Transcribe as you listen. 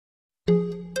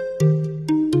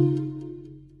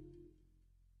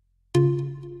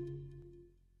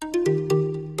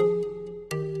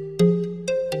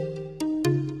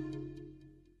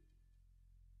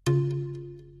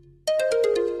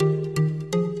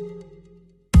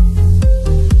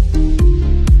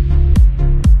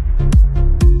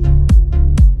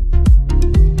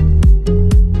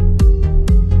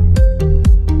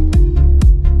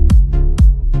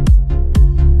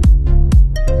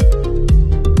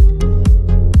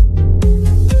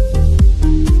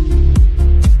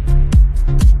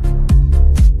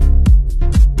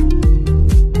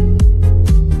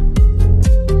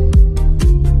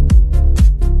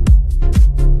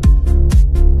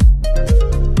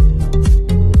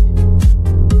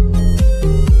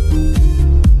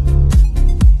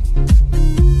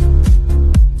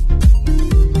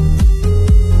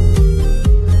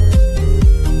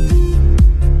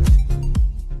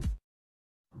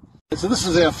So this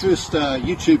is our first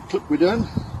YouTube clip we're doing.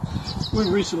 We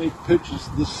recently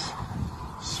purchased this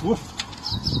Swift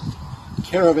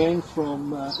caravan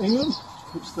from England.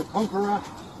 It's the Conqueror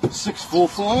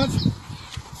 645.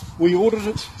 We ordered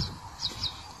it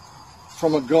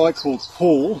from a guy called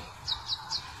Paul,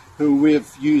 who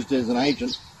we've used as an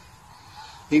agent.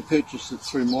 He purchased it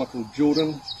through Michael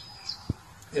Jordan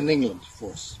in England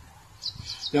for us.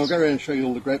 Now I'll go around and show you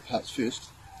all the great parts first.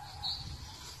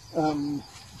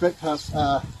 Great parts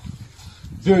are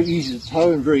very easy to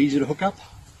tow and very easy to hook up.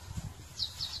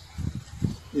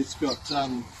 It's got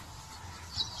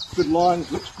good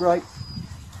lines, looks great,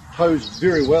 tows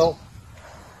very well.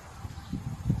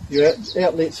 Your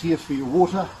outlets here for your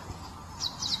water,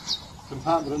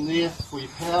 compartment in there for your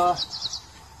power,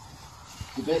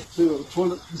 the back two are the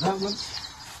toilet compartments.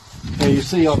 Now you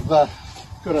see I've got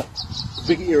a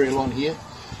big aerial on here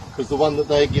because the one that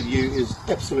they give you is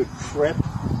absolute crap.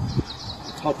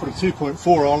 I put a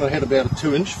 2.4 on, it had about a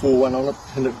 2-inch 4-1 on it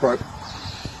and it broke,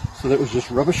 so that was just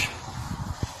rubbish.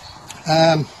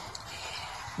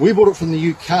 We bought it from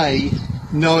the UK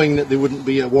knowing that there wouldn't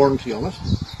be a warranty on it,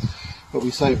 but we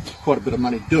saved quite a bit of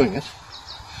money doing it.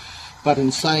 But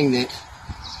in saying that,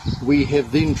 we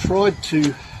have then tried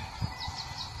to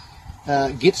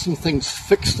get some things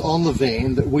fixed on the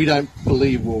van that we don't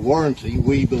believe were warranty.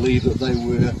 We believe that they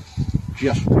were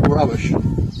just rubbish.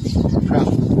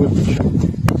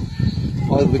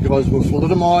 Either the guys were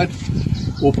thalidomide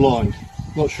or blind.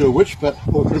 Not sure which, but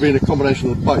well, it could have been a combination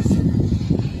of both. In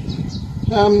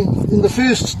the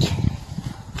first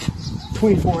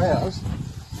 24 hours,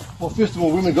 well, first of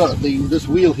all, when we got it, this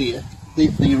wheel here,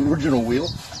 the original wheel,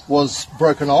 was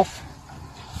broken off,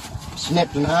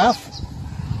 snapped in half,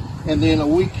 and then a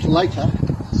week later,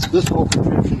 this whole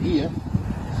contraption here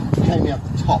came out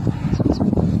the top.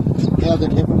 How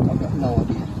that happened, I've got no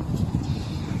idea.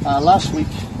 Last week,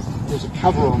 there was a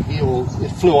cover on here, or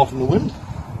it flew off in the wind,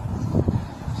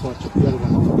 so I took the other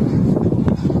one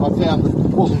off. I found that it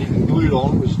wasn't even glued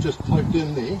on, it was just poked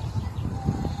in there,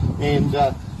 and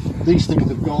these things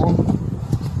have gone.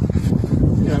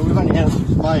 You know, we've only had it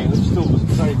since May and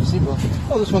it's only December.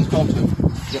 Oh, this one's gone too.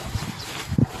 Yeah.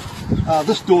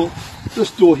 This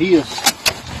door here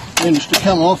managed to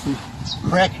come off and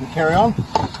crack and carry on,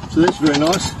 so that's very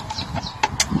nice.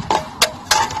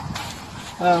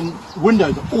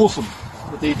 Windows are awesome.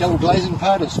 The double glazing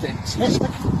part is fantastic.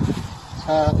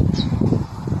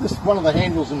 This one of the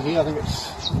handles in here, I think it's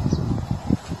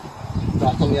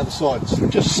on the other side. It's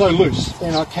just so loose,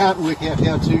 and I can't work out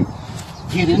how to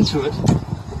get into it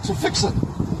to fix it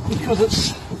because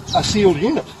it's a sealed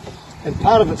unit, and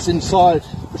part of it's inside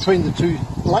between the two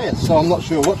layers. So I'm not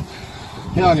sure how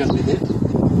I'm going to do that.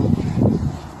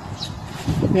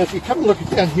 Now, if you come and look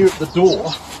down here at the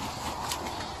door,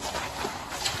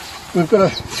 we've got a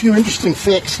few interesting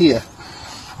facts here.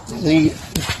 The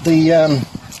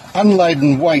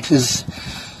unladen weight is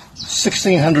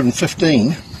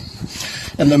 1615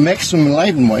 and the maximum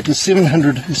laden weight is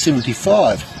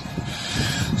 775.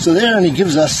 So that only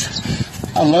gives us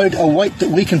a weight that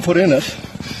we can put in it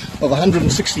of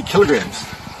 160 kilograms.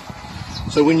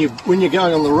 So when you're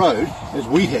going on the road, as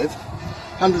we have,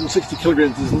 160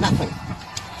 kilograms is nothing.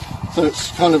 So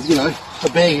it's kind of, you know, a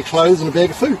bag of clothes and a bag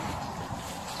of food.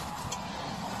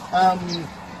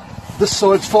 This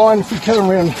side's fine. If we come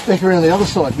back around the other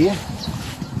side here,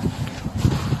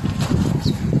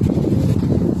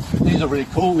 these are really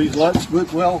cool. These lights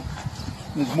work well.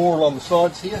 There's more along the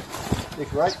sides here. They're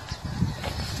great.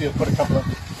 See, I've put a couple of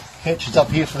hatches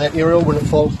up here for that aerial when it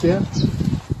folds down.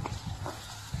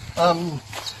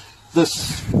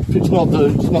 It's not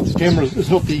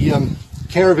the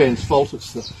caravan's fault.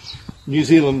 It's the New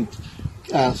Zealand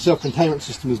self-containment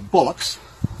system is bollocks.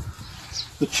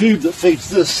 The tube that feeds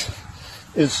this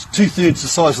is 2/3 the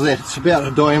size of that. It's about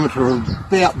a diameter of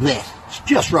about that. It's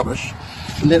just rubbish,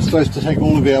 and that's supposed to take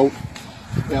all of our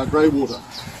grey water.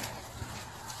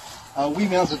 We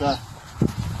mounted a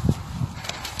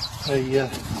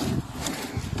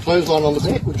clothesline on the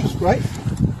back, which is great.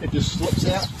 It just slips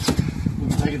out. We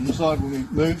can take it inside when we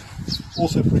move.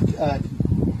 Also put a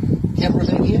camera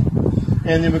back here,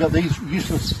 and then we've got these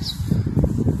useless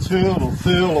turl or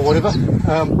furl or whatever.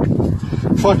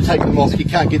 Try to take them off, you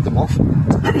can't get them off.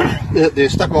 They're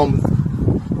stuck on with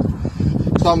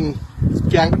some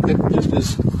gunk that just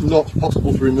is not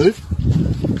possible to remove.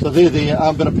 So they're there,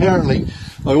 but apparently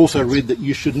I also read that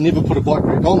you should never put a bike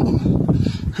rack on them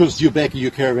because your back of your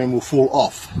caravan will fall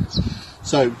off.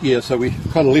 So yeah, so we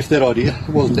kind of left that idea.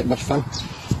 It wasn't that much fun.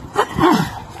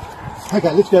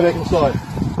 Okay, let's go back inside.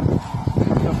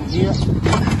 Over here,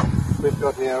 we've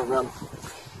got our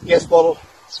gas bottle,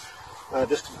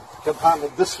 just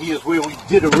compartment. This here is where we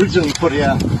did originally put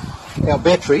our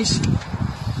batteries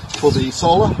for the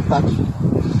solar, but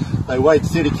they weighed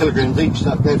 30 kilograms each,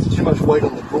 so it gave too much weight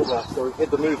on the drawbar, so we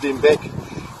had to move them back,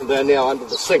 and they're now under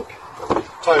the sink.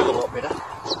 Towed a lot better.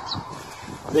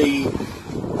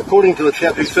 According to the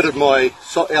chap who fitted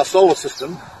our solar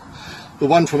system, the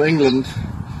one from England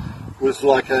was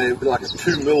like a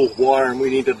 2mm wire, and we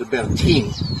needed about a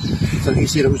 10. So he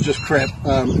said it was just crap.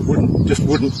 It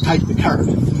wouldn't take the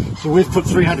current. So we've put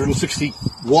 360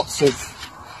 watts of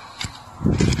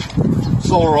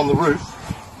solar on the roof,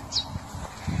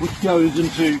 which goes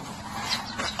into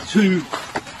 2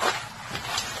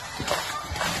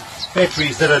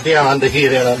 batteries that are down under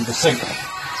here, down under the sink.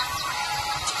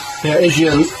 Now, as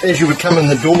you would come in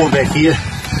the door back here,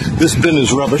 this bin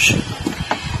is rubbish.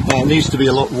 It needs to be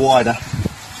a lot wider.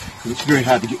 It's very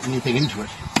hard to get anything into it.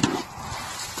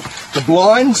 The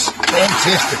blinds,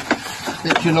 fantastic.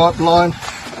 That's your night blind,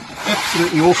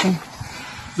 absolutely awesome.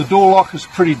 The door lock is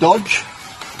pretty dodge.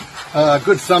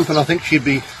 Good thump, and I think she'd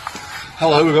be,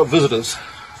 hello, we've got visitors.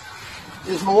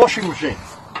 There's my washing machine.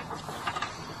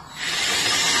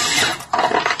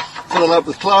 Fill it up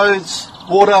with clothes,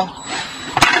 water,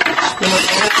 spin it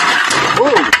around.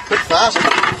 Whoa, a bit fast.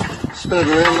 Spin it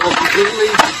around nice and gently.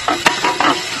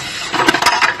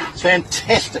 It's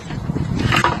fantastic.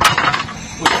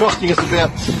 It was costing us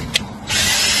about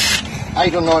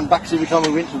 $8 or $9 every time we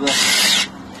went to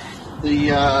the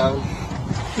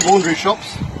laundry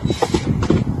shops.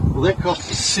 Well, that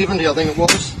cost us 70, I think it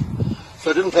was.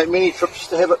 So it didn't take many trips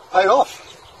to have it paid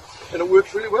off, and it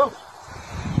works really well.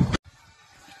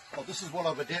 Well, this is what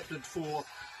I've adapted for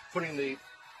putting the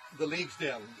legs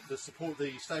down to support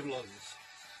the stabilisers.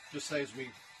 Just saves me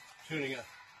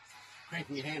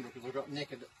cranking your handle because I've got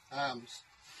naked arms.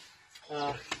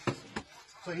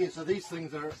 So these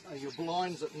things are your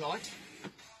blinds at night,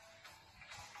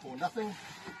 or nothing,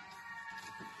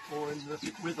 or in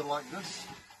this weather like this.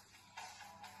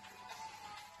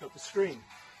 Got the screen.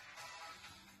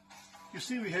 You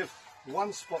see we have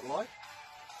 1 spotlight,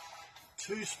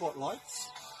 2 spotlights,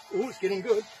 oh, it's getting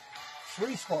good,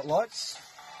 3 spotlights,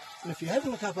 and if you have a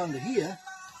look up under here,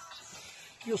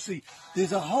 you'll see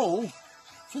there's a hole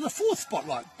for the 4th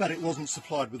spotlight, but it wasn't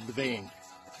supplied with the van.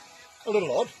 A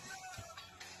little odd,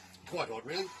 quite odd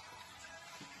really.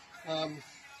 I'm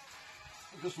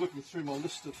just looking through my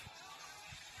list of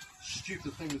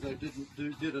stupid things they did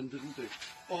and didn't do.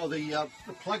 Oh, the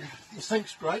plug, the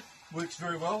sink's great, works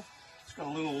very well. It's got a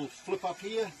little flip up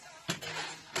here,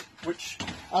 which,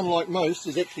 unlike most,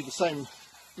 is actually the same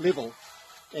level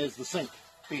as the sink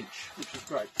bench, which is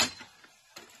great.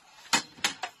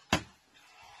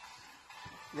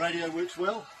 Radio works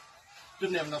well.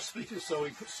 Didn't have enough speakers, so we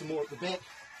put some more at the back,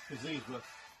 because these were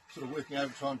sort of working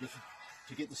overtime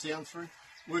to get the sound through.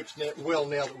 Works well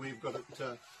now that we've got it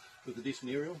with a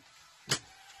decent aerial.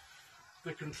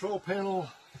 The control panel,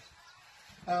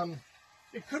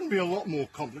 it couldn't be a lot more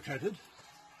complicated,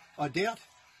 I doubt.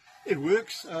 It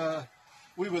works.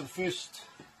 We were the first,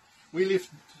 we left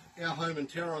our home in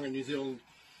Tauranga, New Zealand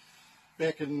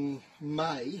back in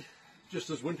May, just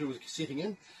as winter was setting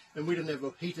in, and we didn't have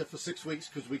a heater for 6 weeks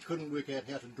because we couldn't work out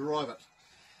how to drive it,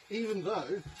 even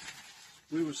though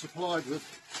we were supplied with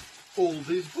all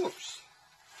these books.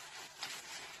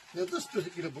 Now this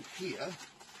particular book here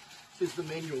is the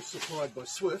manual supplied by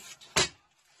Swift,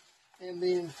 and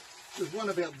then there's one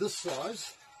about this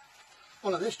size. Oh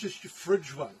no, that's just your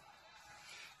fridge one.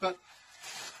 But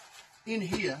in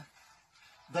here,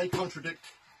 they contradict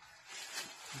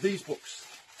these books.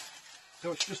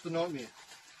 So it's just a nightmare.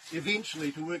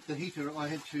 Eventually, to work the heater, I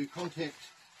had to contact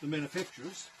the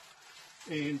manufacturers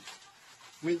and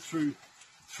went through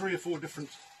 3 or 4 different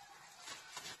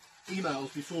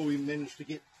emails before we managed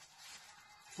to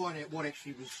find out what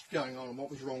actually was going on and what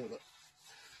was wrong with it.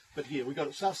 But here, we got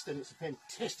it sussed, and it's a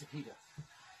fantastic heater.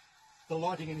 The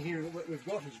lighting in here that we've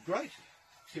got is great,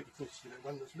 except of course that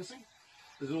one that's missing.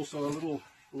 There's also a little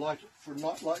light for a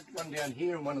night light, one down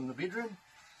here and one in the bedroom.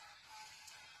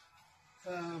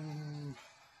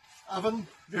 Oven,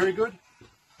 very good.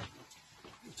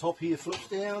 The top here flips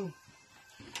down.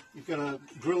 You've got a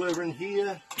grill over in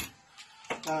here,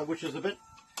 which is a bit,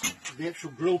 the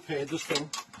actual grill pad, this thing,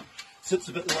 sits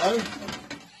a bit low.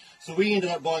 So we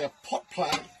ended up buying a pot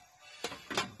plant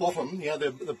bottom, you know,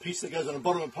 the piece that goes on the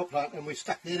bottom of the pot plant, and we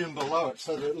stuck that in below it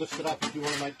so that it lifts it up if you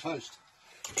want to make toast.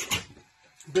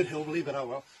 A bit hillbilly, but oh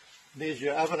well. There's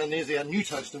your oven, and there's our new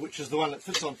toaster, which is the one that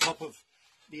fits on top of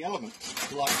the element,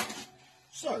 like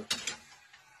so.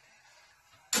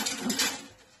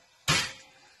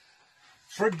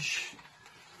 Fridge,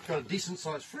 got a decent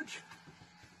sized fridge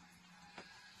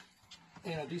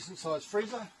and a decent sized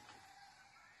freezer.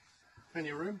 plenty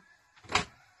of room.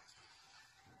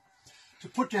 To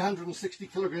put your 160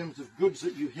 kilograms of goods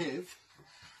that you have,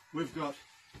 we've got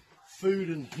food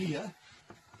in here,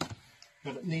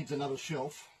 but it needs another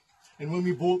shelf. And when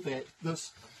we bought that,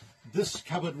 this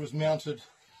cupboard was mounted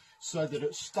so that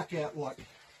it stuck out like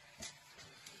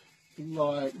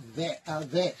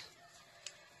that.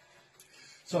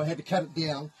 So I had to cut it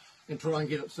down and try and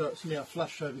get it so it's now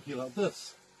flush over here like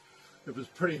this. It was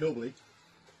pretty hillbilly.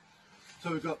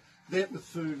 So we've got that with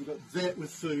food, we've got that with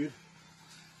food,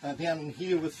 down in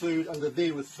here with food, under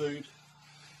there with food,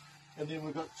 and then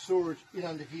we've got storage in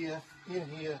under here, in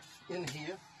here, in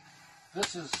here.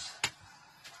 This is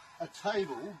a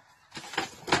table,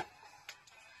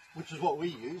 which is what we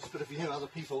use, but if you have other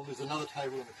people, there's another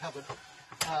table in the cupboard.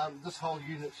 This whole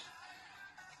unit,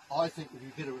 I think,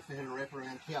 would be better if they had a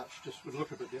wraparound couch, just would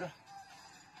look a bit better.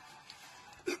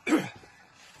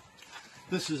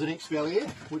 This is an Expellier,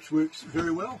 which works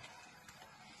very well.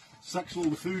 Sucks all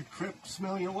the food crap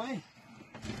smelling away.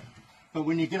 But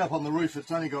when you get up on the roof,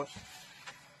 it's only got,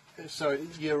 so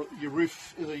your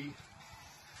roof,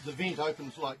 the vent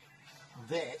opens like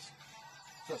that.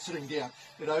 So it's sitting down,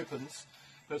 it opens,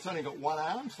 but it's only got one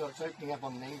arm, so it's opening up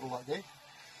on an angle like that.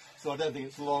 So I don't think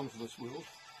it's long for this world.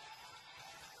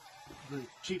 Very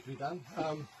cheaply done.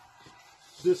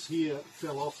 This here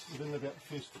fell off within about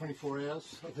the first 24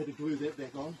 hours. I've had to glue that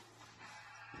back on.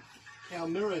 Our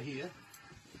mirror here,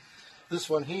 this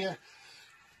one here,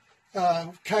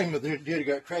 came with the Dirty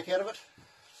Goat crack out of it,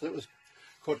 so that was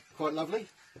quite lovely.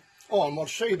 Oh, and I'll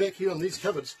show you back here on these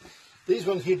cupboards. These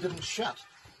ones here didn't shut.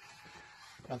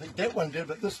 I think that one did,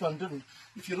 but this one didn't.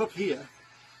 If you look here,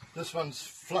 this one's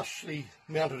flushly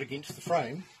mounted against the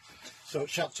frame, so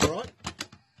it shuts all right.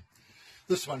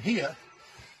 This one here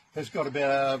has got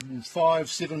about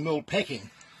 5-7 mil packing,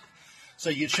 so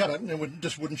you'd shut it and it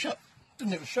just wouldn't shut.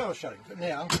 Didn't have a show of shutting, but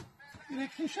now it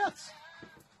actually shuts.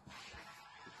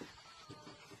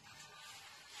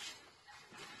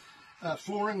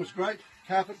 Flooring was great.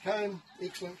 Carpet came,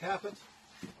 excellent carpet.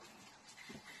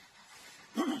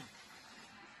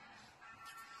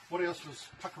 What else was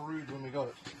puckarooed when we got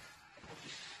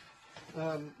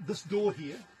it? This door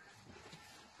here,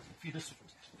 if you just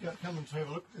come and have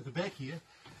a look at the back here,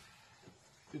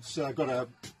 it's got a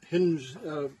hinge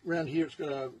around here, it's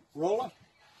got a roller.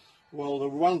 Well,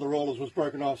 one of the rollers was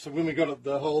broken off, so when we got it,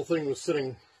 the whole thing was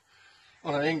sitting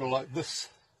on an angle like this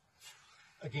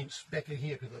against back of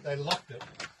here, because they locked it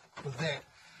with that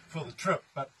for the trip,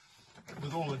 but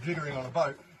with all the jiggering on a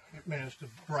boat, it managed to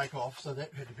break off, so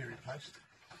that had to be replaced.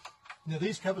 Now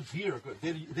these cupboards here are good.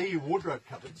 They're your wardrobe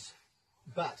cupboards,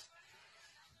 but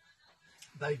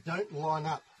they don't line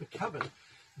up. The cupboard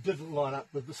didn't line up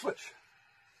with the switch.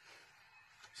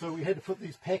 So we had to put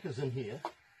these packers in here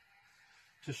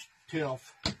to turn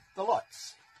off the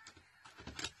lights.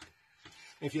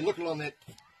 If you look along that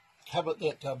cupboard,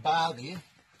 that bar there,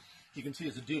 you can see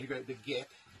there's a dirty great big gap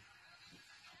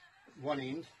at one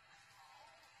end.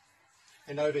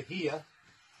 And over here,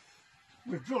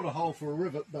 we've drilled a hole for a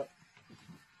rivet, but,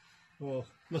 well,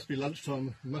 must be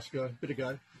lunchtime, must go, better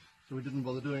go, so we didn't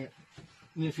bother doing it.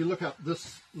 And if you look up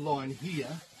this line here,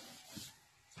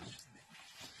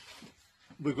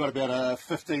 we've got about a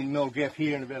 15 mil gap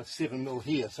here and about a 7 mil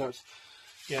here. So it's,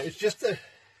 yeah, it's just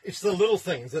it's the little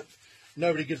things that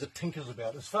nobody gives a tinkers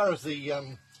about. As far as the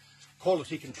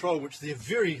quality control, which they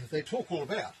talk all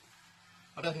about,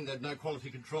 I don't think they've no quality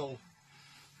control.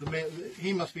 The man,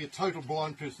 he must be a total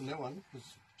blind person, that one, because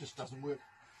it just doesn't work.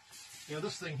 Now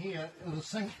this thing here, the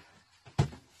sink,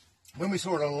 when we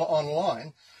saw it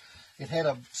online, it had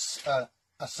a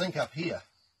sink up here,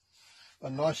 a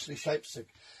nicely shaped sink.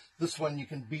 This one you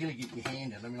can barely get your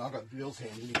hand in. I mean, I've got girls'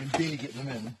 hands and you can barely get them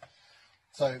in.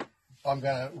 So I'm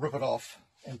going to rip it off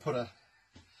and put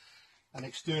an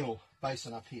external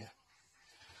basin up here.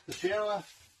 The shower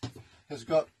has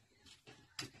got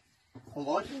a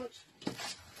light in it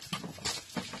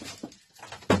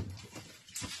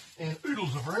and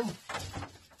oodles of room.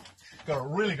 Got a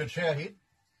really good shower head.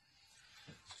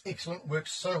 Excellent,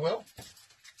 works so well.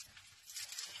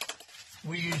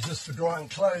 We use this for drying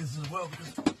clothes as well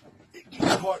because it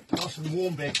gets quite nice and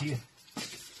warm back here.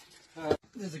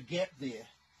 There's a gap there.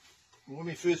 When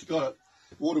we first got it,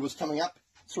 water was coming up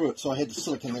through it, so I had to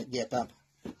silicone that gap up.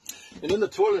 And in the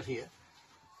toilet here,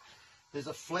 there's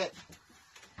a flap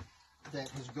that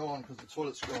has gone because the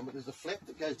toilet's gone, but there's a flap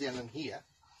that goes down in here.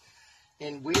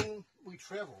 And when we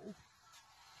travel,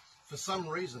 for some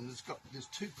reason, there's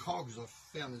two cogs. I've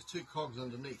found there's two cogs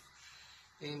underneath.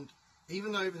 And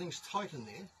even though everything's tight in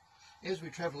there, as we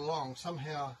travel along,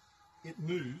 somehow it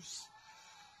moves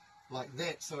like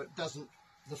that, so it doesn't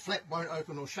the flap won't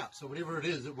open or shut, so whatever it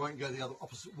is, it won't go the other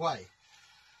opposite way.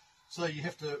 So you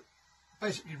have to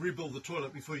basically rebuild the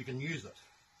toilet before you can use it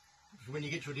when you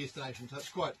get to a destination.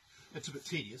 So it's a bit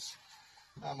tedious.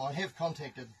 I have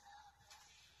contacted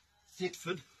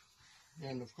Thetford,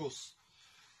 and of course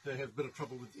they have a bit of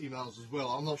trouble with emails as well.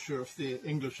 I'm not sure if their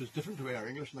English is different to our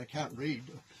English and they can't read,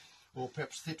 or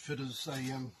perhaps Thetford is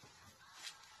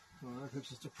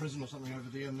perhaps it's a prison or something over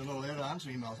there and they're not allowed to answer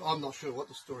emails. I'm not sure what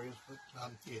the story is, but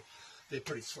yeah, they're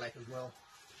pretty slack as well.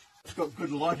 It's got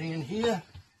good lighting in here.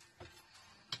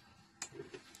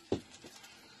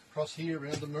 Across here,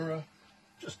 around the mirror,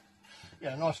 just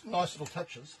nice little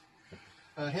touches.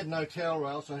 I had no towel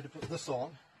rail, so I had to put this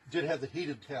on. Did have the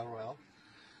heated towel rail,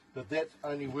 but that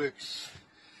only works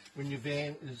when your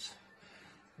van is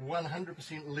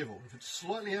 100% level. If it's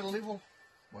slightly out of level,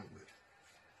 won't work.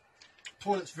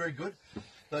 Toilet's very good,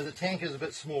 though the tank is a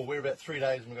bit small. We're about 3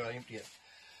 days and we've got to empty it.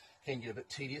 Can get a bit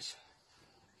tedious.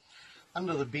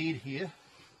 Under the bed here,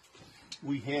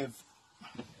 we have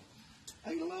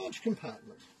a large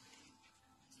compartment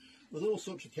with all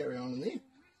sorts of carry-on in there.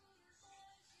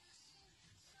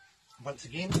 Once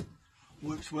again,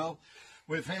 works well.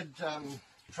 We've had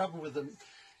trouble with them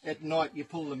at night. You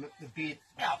pull the bed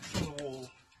out from the wall,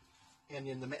 and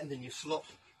then you slot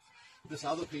this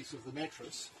other piece of the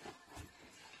mattress.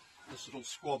 This little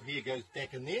squab here goes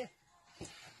back in there,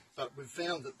 but we've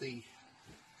found that the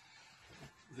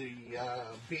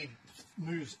bed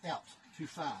moves out too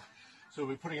far, so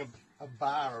we're putting a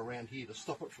bar around here to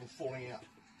stop it from falling out.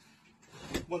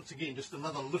 Once again, just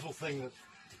another little thing that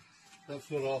they've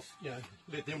thought of,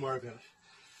 let them worry about it.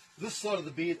 This side of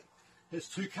the bed has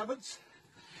 2 cupboards.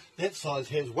 That side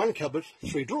has 1 cupboard,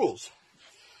 3 drawers.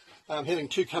 Having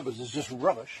 2 cupboards is just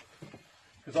rubbish,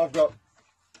 because I've got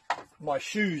my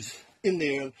shoes in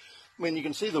there, and when you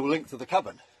can see the length of the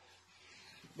cupboard,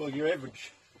 well, your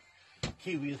average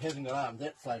Kiwi hasn't got arms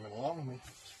that flaming long. I mean,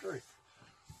 it's true.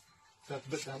 So it's a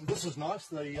bit, this is nice,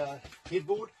 the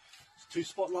headboard. It's 2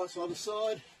 spotlights either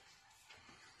side.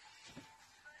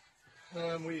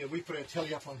 We put our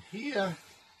telly up on here,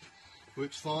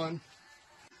 works fine.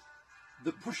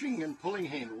 The pushing and pulling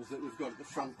handles that we've got at the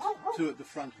front, 2 at the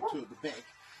front and 2 at the back,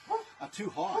 are too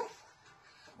high.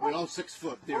 I mean, I'm 6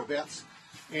 foot thereabouts,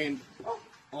 and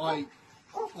I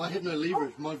have no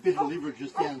leverage. My better leverage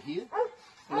is down here,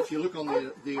 and if you look on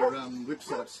their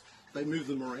websites, they move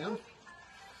them around.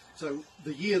 So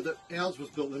the year that ours was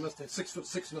built, they must have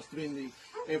 6'6" must have been the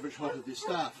average height of their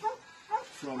staff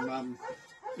from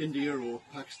India or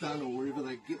Pakistan or wherever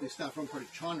they get their staff from, probably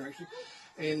China actually.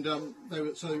 And they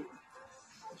were, so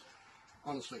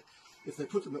honestly, if they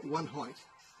put them at one height,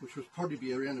 which would probably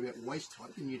be around about waist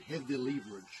height, then you'd have their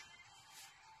leverage.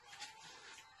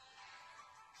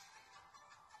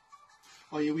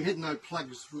 Oh yeah, we had no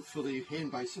plugs for the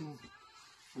hand basin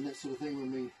and that sort of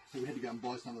thing so we had to go and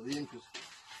buy some of them, because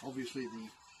obviously the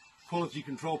quality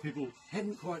control people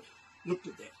hadn't quite looked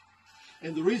at that.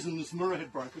 And the reason this mirror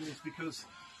had broken is because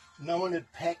no one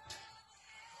had packed.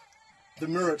 The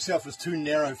mirror itself was too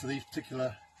narrow for these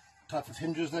particular type of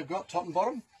hinges they've got, top and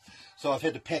bottom. So I've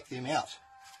had to pack them out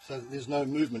so that there's no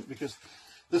movement, because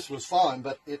this was fine,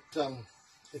 but it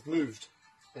moved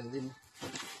and then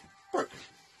broke.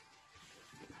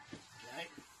 Okay.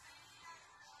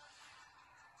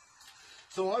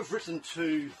 So I've written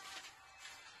to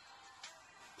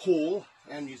Paul,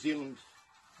 our New Zealand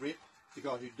rep, the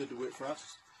guy who did the work for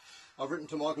us. I've written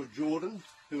to Michael Jordan,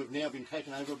 who have now been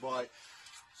taken over by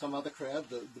some other crowd,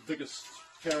 the biggest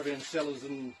caravan sellers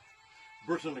in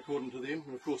Britain according to them,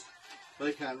 and of course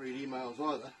they can't read emails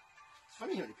either. It's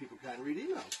funny how many people can't read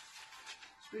emails,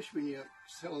 especially when you're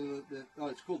selling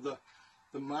it's called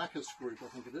the Marcus Group, I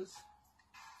think it is.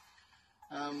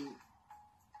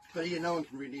 But yeah, no one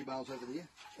can read emails over there.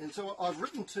 And so I've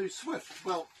written to Swift.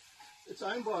 Well, it's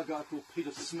owned by a guy called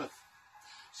Peter Smith.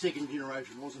 Second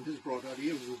generation, wasn't his bright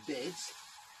idea, it was his dad's.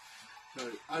 So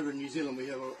over in New Zealand we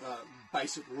have a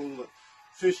basic rule that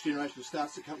first generation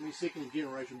starts the company, second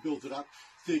generation builds it up,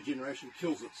 third generation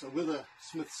kills it. So whether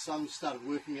Smith's son started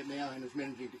working it now and is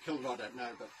managing to kill it, I don't know.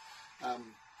 But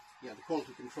the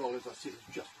quality control, as I said,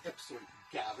 is just absolute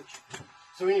garbage.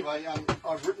 So anyway,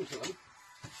 I've written to them,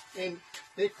 and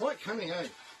they're quite cunning, eh?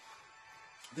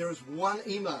 There is one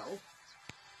email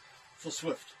for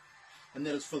Swift, and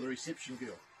that is for the reception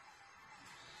girl.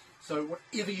 So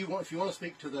whatever you want, if you want to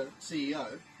speak to the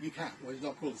CEO, you can't. Well, he's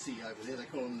not called the CEO over there, they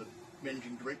call him the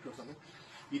managing director or something.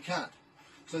 You can't.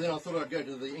 So then I thought I'd go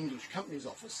to the English company's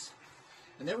office,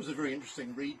 and that was a very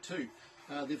interesting read too.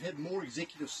 They've had more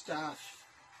executive staff.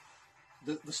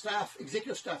 The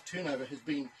executive staff turnover has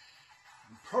been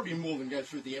probably more than goes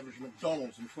through the average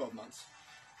McDonald's in 12 months.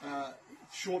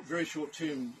 very short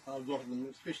term, a lot of them,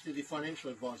 especially the financial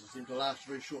advisors, seem to last a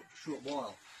very short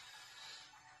while.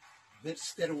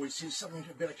 That always says something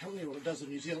about a company. Well, it does in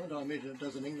New Zealand, I imagine it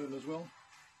does in England as well.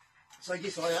 So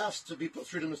yes, I asked to be put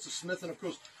through to Mr. Smith, and of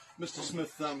course Mr.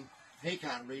 Smith, he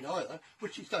can't read either,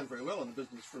 which he's done very well in the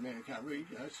business for a man who can't read.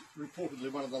 You know, it's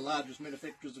reportedly one of the largest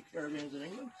manufacturers of caravans in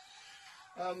England.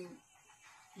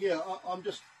 I'm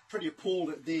just pretty appalled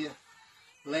at their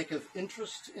lack of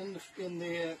interest in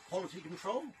their quality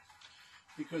control,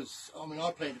 because I mean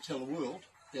I plan to tell the world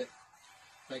that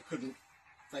they couldn't.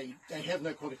 They have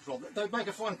no quality control. They make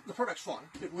the product's fine,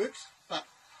 it works, but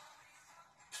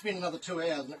spend another 2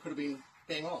 hours and it could have been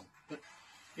bang on. But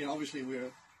you know, obviously we're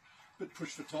a bit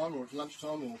pushed for time, or it's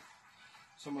lunchtime, or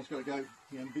someone's got to go,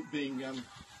 you know, being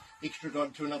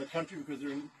extradited to another country because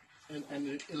they're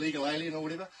an illegal alien or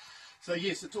whatever. So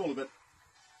yes, it's all a bit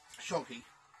shonky.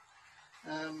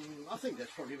 I think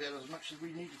that's probably about as much as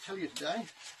we need to tell you today.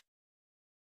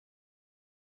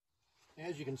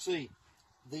 As you can see,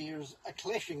 there's a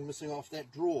clashing missing off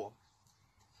that drawer.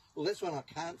 Well, that's one I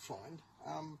can't find.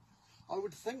 I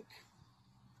would think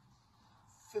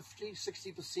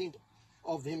 50–60%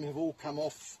 of them have all come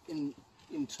off in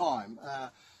time.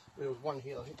 There was one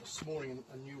here, I think this morning,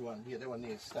 a new one here. That one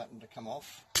there is starting to come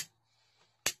off.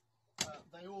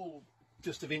 They all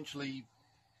just eventually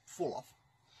fall off.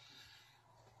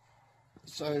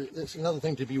 So that's another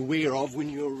thing to be aware of when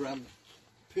you're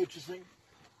purchasing.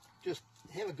 Just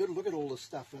have a good look at all this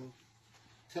stuff and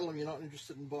tell them you're not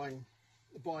interested in buying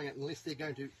it unless they're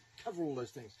going to cover all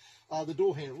those things. The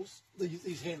door handles,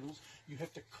 these handles, you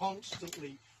have to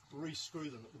constantly re-screw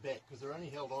them at the back because they're only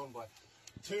held on by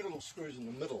 2 little screws in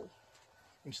the middle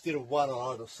instead of 1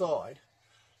 on either side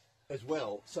as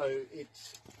well. So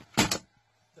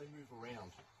they move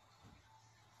around,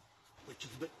 which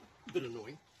is a bit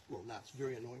annoying. Well, no, it's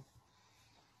very annoying.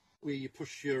 Where you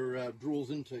push your drawers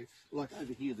into, like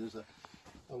over here, there's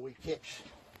a wee catch.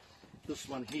 This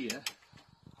one here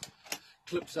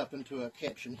clips up into a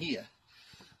catch in here.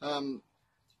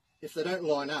 If they don't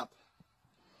line up,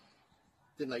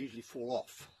 then they usually fall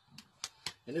off.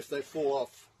 And if they fall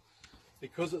off,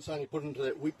 because it's only put into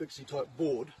that wheat bixie type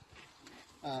board,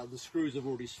 the screws have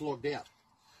already slogged out.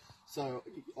 So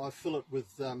I fill it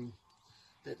with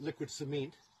that liquid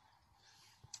cement,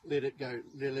 let it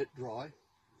dry,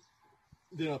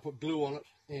 then I put glue on it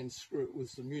and screw it with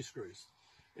some new screws.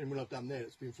 And when I've done that,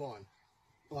 it's been fine.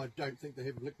 I don't think they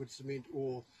have liquid cement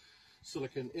or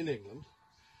silicone in England,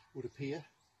 would appear.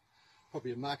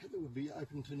 Probably a market that would be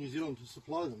open to New Zealand to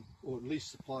supply them, or at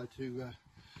least supply to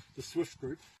the Swift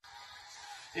group.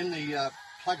 In the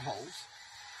plug holes,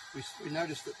 we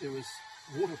noticed that there was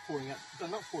water pouring out, no,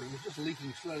 not pouring, it was just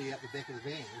leaking slowly out the back of the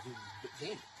van. It was a bit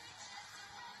damp.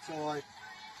 So I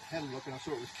had a look and I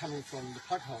saw it was coming from the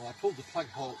plug hole. I pulled the plug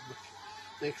hole,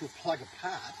 the actual plug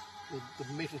apart,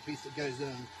 the metal piece that goes in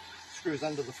and screws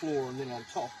under the floor and then on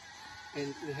top,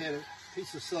 and it had a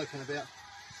piece of silicone about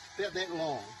that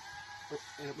long,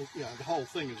 and it was, you know, the whole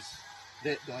thing is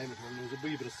that diameter, and there was a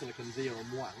wee bit of silicone there on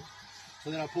one. So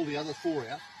then I pulled the other 3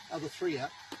 out,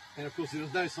 and of course there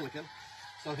was no silicone,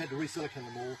 so I had to re-silicone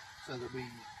them all so that we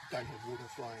don't have water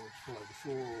flying all over the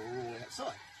floor or all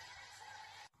outside.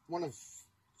 One of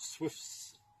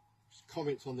Swift's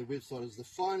comments on their website is the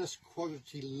finest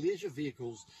quality leisure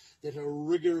vehicles that are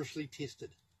rigorously tested.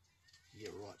 Yeah,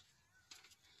 right.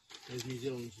 As New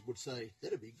Zealanders would say,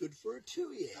 that'd be good for a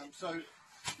 2-year. So,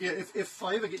 yeah, if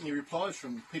I ever get any replies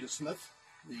from Peter Smith,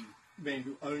 the man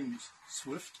who owns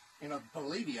Swift, and I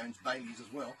believe he owns Bailey's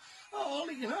as well, I'll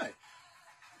let you know.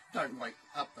 Don't wake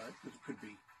up though, because it could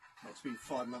be, well, it's been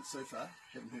 5 months so far,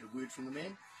 haven't heard a word from the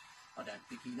man. I don't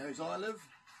think he knows I live,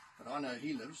 but I know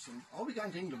he lives, and I'll be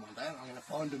going to England one day, and I'm going to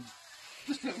find him,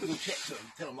 just have a little chat to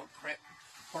him, tell him what crap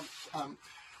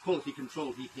quality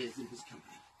control he has in his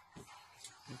company.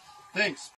 Thanks.